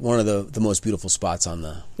one of the most beautiful spots on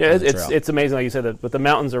the trail. It's amazing, like you said, that with the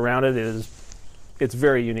mountains around it. It's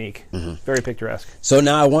very unique, very picturesque. So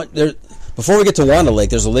now before we get to Wanda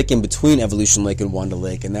Lake, there's a lake in between Evolution Lake and Wanda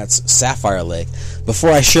Lake, and that's Sapphire Lake.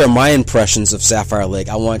 Before I share my impressions of Sapphire Lake,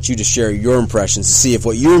 I want you to share your impressions to see if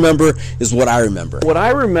what you remember is what I remember. What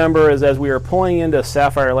I remember is as we were pulling into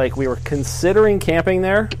Sapphire Lake, we were considering camping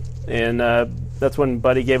there, and that's when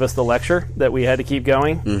Buddy gave us the lecture that we had to keep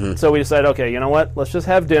going. So we decided, okay, you know what? Let's just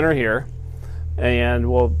have dinner here, and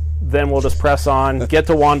we'll just press on, get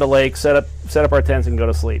to Wanda Lake, set up our tents, and go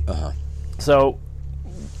to sleep. So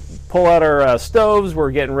pull out our stoves.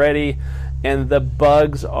 We're getting ready, and the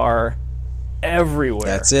bugs are everywhere.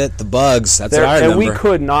 That's it. The bugs. That's what I remember. And we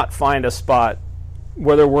could not find a spot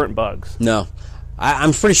where there weren't bugs. No.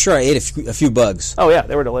 I'm pretty sure I ate a few bugs. Oh yeah,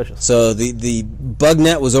 they were delicious. So the bug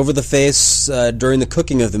net was over the face during the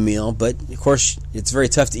cooking of the meal, but of course it's very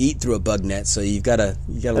tough to eat through a bug net. So you've got to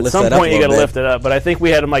lift that up. At some point, you got to lift it up. But I think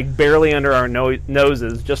we had them like barely under our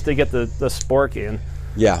noses just to get the spork in.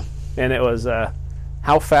 Yeah. And it was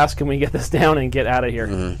how fast can we get this down and get out of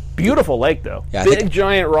here? Beautiful lake though. Yeah, big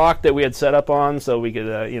giant rock that we had set up on so we could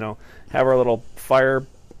have our little fire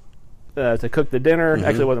to cook the dinner.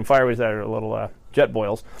 Actually, it wasn't fire. We just had our little jet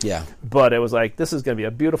boils. Yeah. But it was like, this is going to be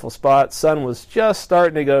a beautiful spot. Sun was just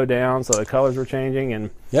starting to go down, so the colors were changing, and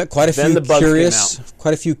quite a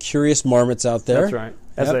few curious marmots out there. That's right,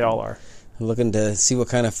 as they all are. Looking to see what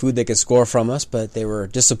kind of food they could score from us, but they were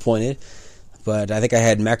disappointed. But I think I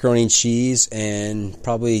had macaroni and cheese and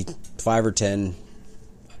probably 5 or 10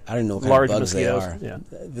 I don't know what kind Large of bugs mosquitoes, they are.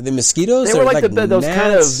 yeah. The mosquitoes? They were like those gnats.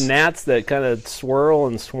 kind of gnats that kind of swirl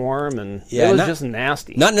and swarm, and it was just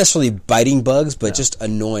nasty. Not necessarily biting bugs, but just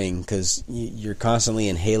annoying because you're constantly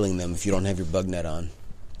inhaling them if you don't have your bug net on.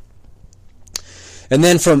 And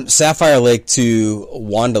then from Sapphire Lake to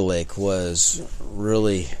Wanda Lake was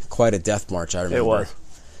really quite a death march, I remember. It was.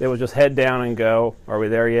 It was just head down and go. Are we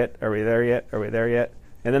there yet? Are we there yet? Are we there yet?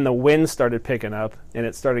 And then the wind started picking up, and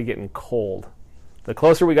it started getting cold. The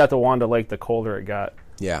closer we got to Wanda Lake, the colder it got.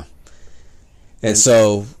 Yeah. And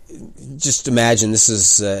so just imagine this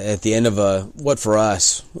is at the end of what for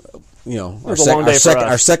us,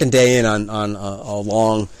 our second day in on a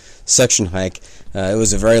long section hike. It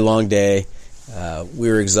was a very long day. We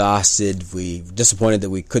were exhausted. We were disappointed that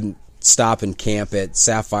we couldn't stop and camp at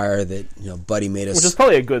Sapphire. That Buddy made us, which is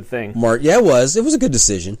probably a good thing. Yeah, it was. It was a good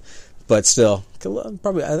decision, but still,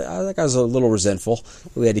 probably I think I was a little resentful.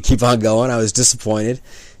 We had to keep on going. I was disappointed,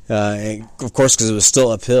 and of course, because it was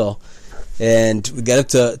still uphill. And we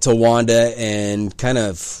got up to Wanda and kind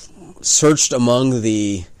of searched among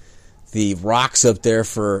the rocks up there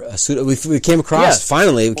for a suitable. We came across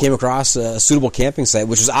finally a suitable camping site,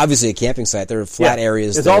 which was obviously a camping site. There are flat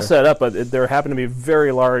areas. It's all set up, but there happened to be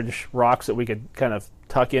very large rocks that we could kind of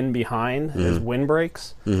tuck in behind as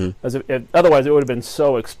windbreaks. Mm-hmm. Otherwise, it would have been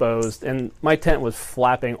so exposed. And my tent was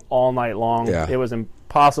flapping all night long. Yeah. It was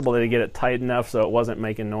impossible to get it tight enough so it wasn't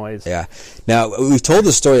making noise. Yeah. Now we've told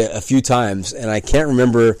this story a few times, and I can't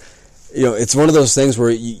remember. It's one of those things where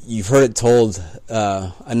you've heard it told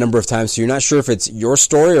a number of times, so you're not sure if it's your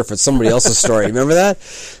story or if it's somebody else's story. Remember that?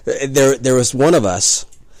 There was one of us,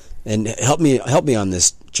 and help me on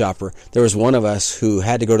this, Chopper. There was one of us who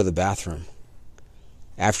had to go to the bathroom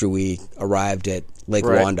after we arrived at Lake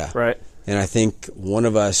Wanda. Right. And I think one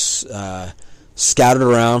of us scouted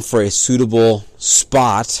around for a suitable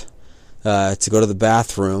spot to go to the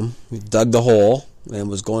bathroom. He dug the hole and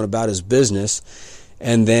was going about his business,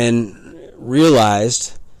 and then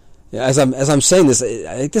realized, as I'm saying this,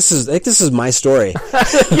 I think this is my story.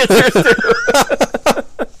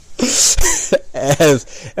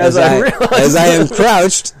 as I am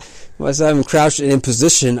crouched and in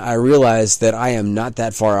position, I realize that I am not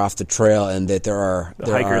that far off the trail, and that there are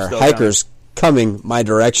hikers coming my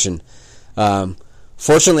direction.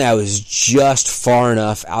 Fortunately, I was just far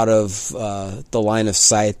enough out of the line of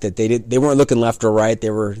sight that they weren't looking left or right. They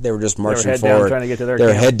were just marching forward. Trying to get to their they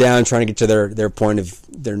were camp. Head down, trying to get to their point of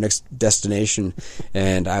their next destination,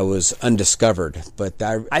 and I was undiscovered. But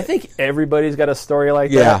I think everybody's got a story like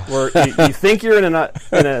that, where you think you're in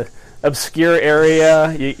an obscure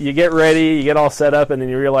area. You get ready, you get all set up, and then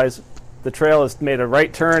you realize the trail has made a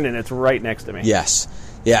right turn and it's right next to me. Yes.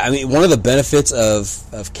 Yeah, I mean, one of the benefits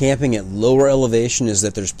of camping at lower elevation is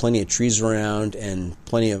that there's plenty of trees around and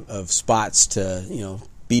plenty of spots to,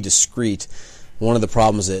 be discreet. One of the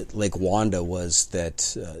problems at Lake Wanda was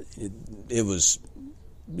that it was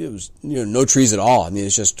no trees at all. I mean,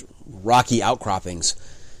 it's just rocky outcroppings.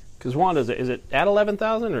 Because Wanda, is it at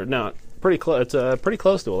 11,000 or no? Pretty close. It's pretty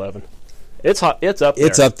close to 11. It's hot. It's up there.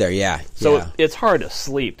 It's up there, yeah. So it's hard to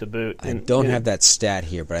sleep to boot. I don't have that stat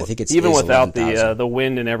here, but I think it's even without 11,000. the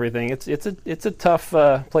wind and everything. It's a tough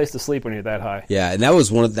place to sleep when you're that high. Yeah, and that was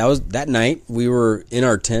that night we were in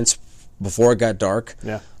our tents before it got dark.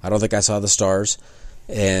 Yeah, I don't think I saw the stars,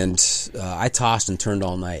 and I tossed and turned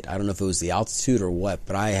all night. I don't know if it was the altitude or what,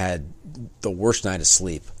 but I had the worst night of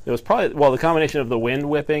sleep. It was probably the combination of the wind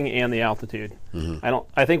whipping and the altitude. Mm-hmm.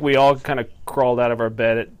 I think we all kind of crawled out of our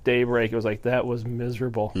bed at daybreak. It was like that was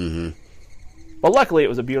miserable. Mm-hmm. But luckily, it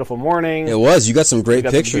was a beautiful morning. It was. You got some great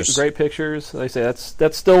pictures. Some great pictures. Like I say,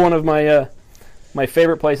 that's still one of my my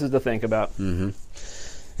favorite places to think about. Mm-hmm.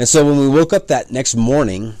 And so when we woke up that next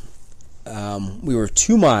morning, we were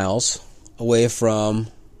 2 miles away from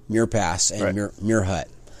Muir Pass and Muir Hut.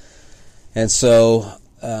 And so,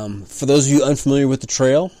 for those of you unfamiliar with the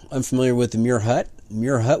trail, unfamiliar with the Muir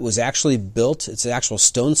Hut was actually built. It's an actual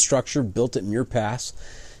stone structure built at Muir Pass.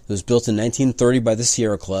 It was built in 1930 by the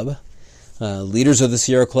Sierra Club. Leaders of the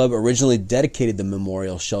Sierra Club originally dedicated the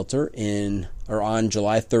memorial shelter on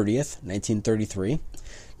July 30th, 1933,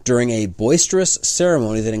 during a boisterous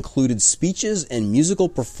ceremony that included speeches and musical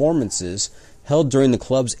performances held during the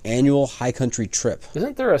club's annual high country trip.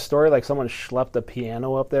 Isn't there a story like someone schlepped a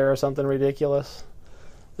piano up there or something ridiculous?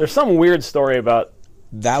 There's some weird story about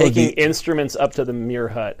taking instruments up to the Muir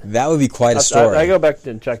Hut. That would be quite a story. I go back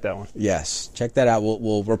and check that one. Yes, check that out.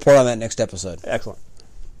 We'll report on that next episode. Excellent.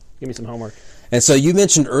 Give me some homework. And so you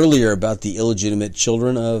mentioned earlier about the illegitimate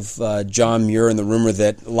children of John Muir and the rumor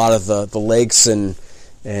that a lot of the lakes and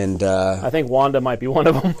And I think Wanda might be one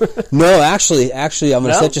of them. no, actually, I'm going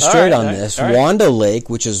to set you straight on this. All right. Wanda Lake,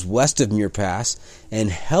 which is west of Muir Pass, and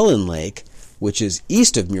Helen Lake, which is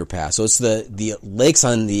east of Muir Pass. So it's the lakes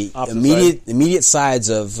on the immediate sides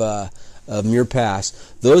of Muir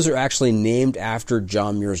Pass. Those are actually named after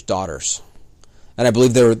John Muir's daughters. And I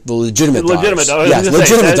believe they're the legitimate daughters. Yes,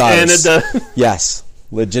 legitimate daughters. Yes,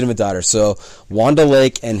 legitimate daughters. So Wanda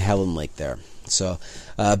Lake and Helen Lake there. So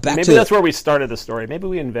maybe that's where we started the story. Maybe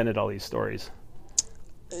we invented all these stories.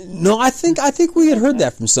 No, I think we had heard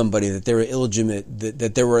that from somebody that they were illegitimate.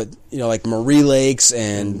 That there were like Marie Lakes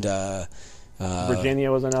and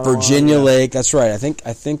Virginia was another Virginia one. Lake. That's right. I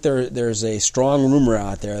think there's a strong rumor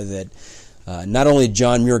out there that. Not only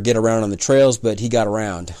John Muir get around on the trails, but he got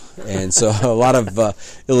around. And so a lot of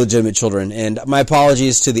illegitimate children. And my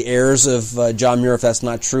apologies to the heirs of John Muir if that's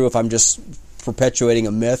not true, if I'm just perpetuating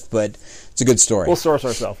a myth, but it's a good story. We'll source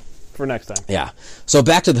ourselves for next time. Yeah. So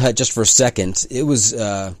back to the hut just for a second. It's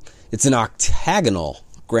an octagonal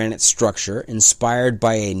granite structure inspired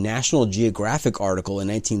by a National Geographic article in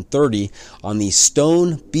 1930 on the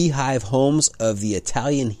stone beehive homes of the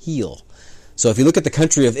Italian heel. So if you look at the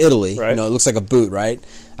country of Italy, right. It looks like a boot, right?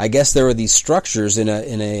 I guess there were these structures in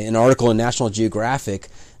an article in National Geographic,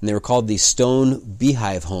 and they were called the stone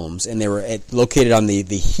beehive homes, and they were located on the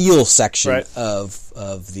heel section right. of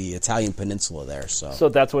the Italian peninsula there. So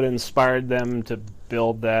that's what inspired them to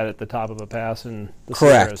build that at the top of a pass in the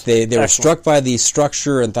correct. Sierras. They were struck by the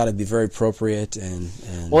structure and thought it'd be very appropriate. And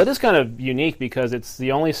well, it is kind of unique because it's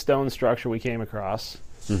the only stone structure we came across,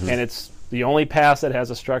 and it's the only pass that has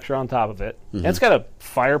a structure on top of it. And it's got a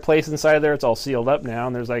fireplace inside there. It's all sealed up now,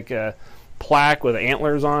 and there's like a plaque with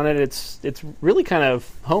antlers on it. It's really kind of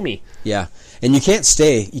homey. Yeah, and you can't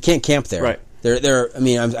camp there. Right.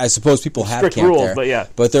 I suppose people have strict camped rules, there. But yeah.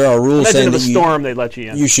 But there are rules saying that that storm they'd let you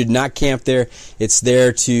in. You should not camp there. It's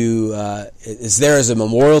there it's there as a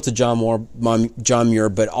memorial to John Muir,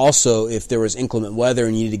 but also if there was inclement weather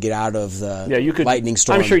and you needed to get out of the lightning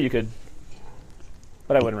storm. I'm sure you could.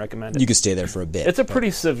 But I wouldn't recommend it. You could stay there for a bit. It's a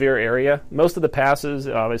pretty severe area. Most of the passes,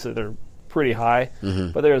 obviously, they're pretty high,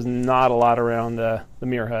 but there's not a lot around the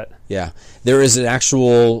Muir hut. Yeah, there is an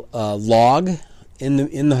actual log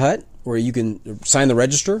in the hut where you can sign the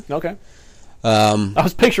register. Okay. I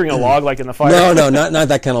was picturing a log like in the fire. No, not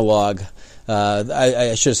that kind of log.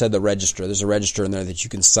 I should have said the register. There's a register in there that you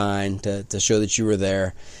can sign to show that you were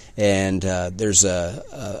there. And there's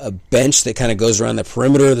a bench that kind of goes around the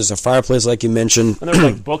perimeter. There's a fireplace, like you mentioned. And there's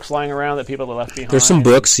like books lying around that people have left behind. There's some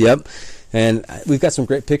books, yep. And we've got some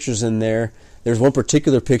great pictures in there. There's one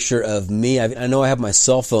particular picture of me. I know I have my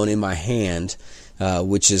cell phone in my hand,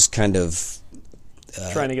 which is kind of...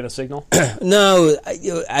 trying to get a signal? No, I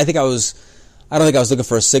don't think I was looking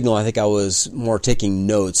for a signal. I think I was more taking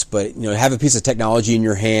notes. But have a piece of technology in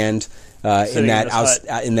your hand in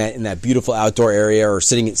that beautiful outdoor area, or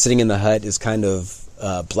sitting in the hut is kind of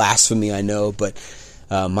blasphemy, I know. But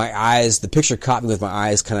my eyes, the picture caught me with my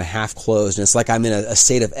eyes kind of half closed, and it's like I'm in a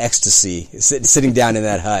state of ecstasy sitting down in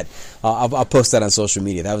that hut. I'll post that on social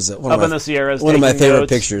media. That was one in the Sierras, one of my favorite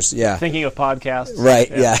notes, pictures. Yeah, thinking of podcasts. Right.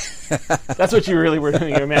 Yeah. That's what you really were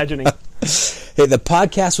doing. You're imagining. Hey, the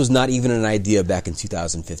podcast was not even an idea back in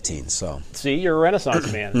 2015. So see, you're a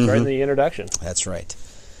Renaissance man. It's right in the introduction. That's right.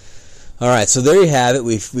 All right, so there you have it.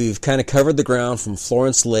 We've kind of covered the ground from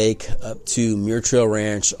Florence Lake up to Muir Trail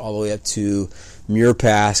Ranch, all the way up to Muir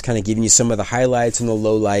Pass, kind of giving you some of the highlights and the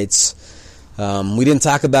lowlights. We didn't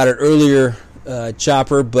talk about it earlier,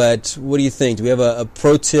 Chopper, but what do you think? Do we have a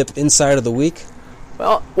pro tip insight of the week?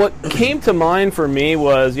 Well, what came to mind for me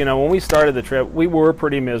was, when we started the trip, we were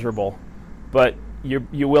pretty miserable. But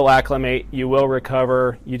you will acclimate, you will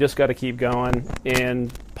recover, you just got to keep going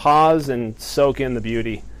and pause and soak in the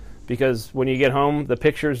beauty. Because when you get home, the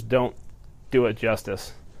pictures don't do it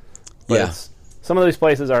justice. But some of these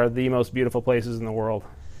places are the most beautiful places in the world.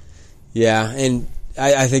 Yeah, and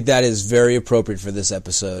I think that is very appropriate for this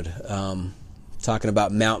episode. Talking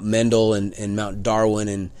about Mount Mendel and Mount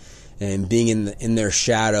Darwin and being in their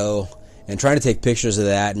shadow and trying to take pictures of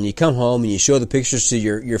that. And you come home and you show the pictures to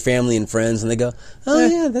your family and friends, and they go, "Oh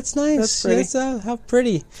yeah, that's nice. That's pretty. That's how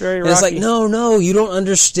pretty." It's very and rocky. It's like, no, you don't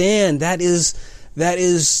understand. That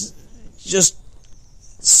is just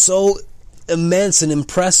so immense and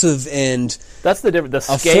impressive, and that's the difference.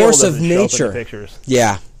 The a scale force of doesn't show up in nature. the pictures.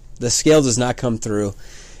 Yeah, the scale does not come through,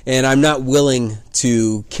 and I'm not willing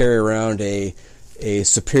to carry around a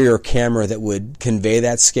superior camera that would convey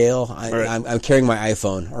that scale. I'm carrying my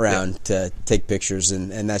iPhone around to take pictures,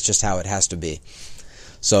 and that's just how it has to be.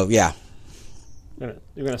 So yeah, you're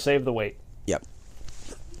gonna save the weight. Yep.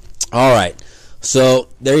 All right. So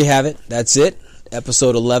there you have it. That's it.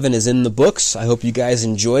 Episode 11 is in the books. I hope you guys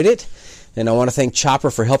enjoyed it. And I want to thank Chopper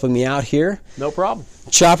for helping me out here. No problem.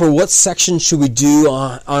 Chopper, what section should we do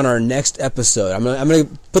on our next episode? I'm going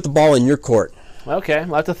to put the ball in your court. Okay,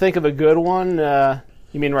 I'll have to think of a good one.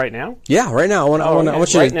 You mean right now? Yeah, right now. I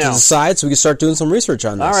want you to decide so we can start doing some research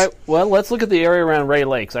on this. All right, well, let's look at the area around Ray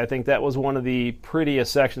Lakes. I think that was one of the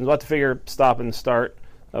prettiest sections. We'll have to figure stop and start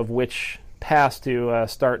of which pass to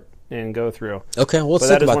start and go through. Okay, well, let's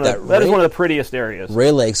think about that. That is one of the prettiest areas.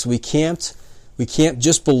 Ray Lakes. We camped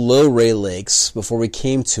just below Ray Lakes before we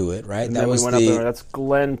came to it, right? And then we went up there. That's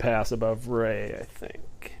Glen Pass above Ray, I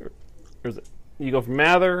think. Or is it? You go from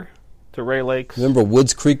Mather to Ray Lakes. Remember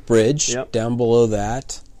Woods Creek Bridge down below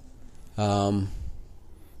that.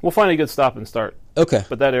 We'll find a good stop and start. Okay.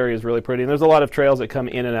 But that area is really pretty. And there's a lot of trails that come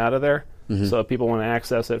in and out of there. Mm-hmm. So if people want to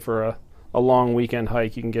access it for a long weekend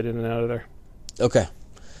hike, you can get in and out of there. Okay.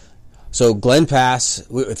 So Glen Pass,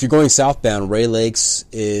 if you're going southbound, Ray Lakes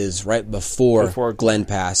is right before Glen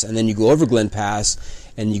Pass, and then you go over Glen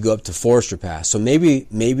Pass and you go up to Forester Pass. So maybe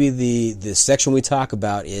the section we talk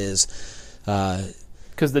about is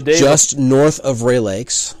just north of Ray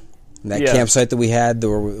Lakes, that campsite that we had that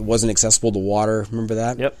wasn't accessible to water. Remember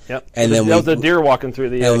that? Yep. And then that was the deer walking through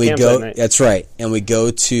the campsite night. That's right. And we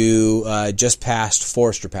go to just past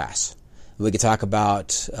Forester Pass. We could talk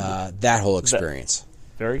about that whole experience.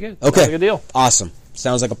 Very good. Okay. Sounds like a deal. Awesome.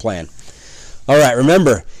 Sounds like a plan. All right.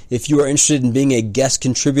 Remember, if you are interested in being a guest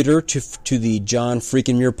contributor to the John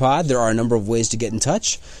Freakin' Muir pod, there are a number of ways to get in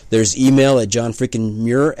touch. There's email at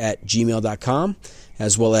johnfreakinmuir@gmail.com,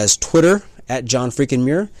 as well as Twitter at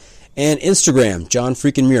johnfreakinmuir, and Instagram, John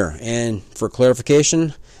Freakin' Muir. And for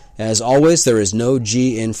clarification, as always, there is no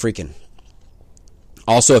G in freakin'.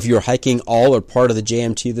 Also, if you're hiking all or part of the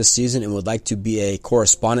JMT this season and would like to be a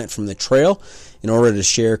correspondent from the trail in order to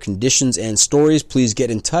share conditions and stories, please get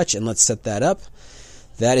in touch and let's set that up.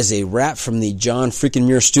 That is a wrap from the John Freakin'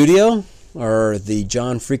 Muir studio, or the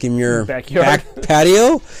John Freakin' Muir backyard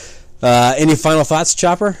patio. Any final thoughts,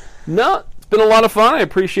 Chopper? No, it's been a lot of fun. I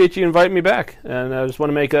appreciate you inviting me back, and I just want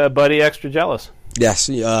to make Buddy extra jealous. Yes,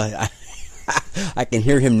 I can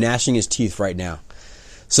hear him gnashing his teeth right now.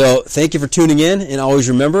 So thank you for tuning in, and always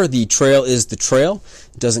remember, the trail is the trail.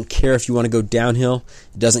 It doesn't care if you want to go downhill.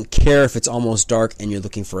 It doesn't care if it's almost dark and you're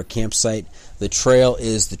looking for a campsite. The trail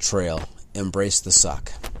is the trail. Embrace the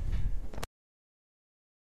suck.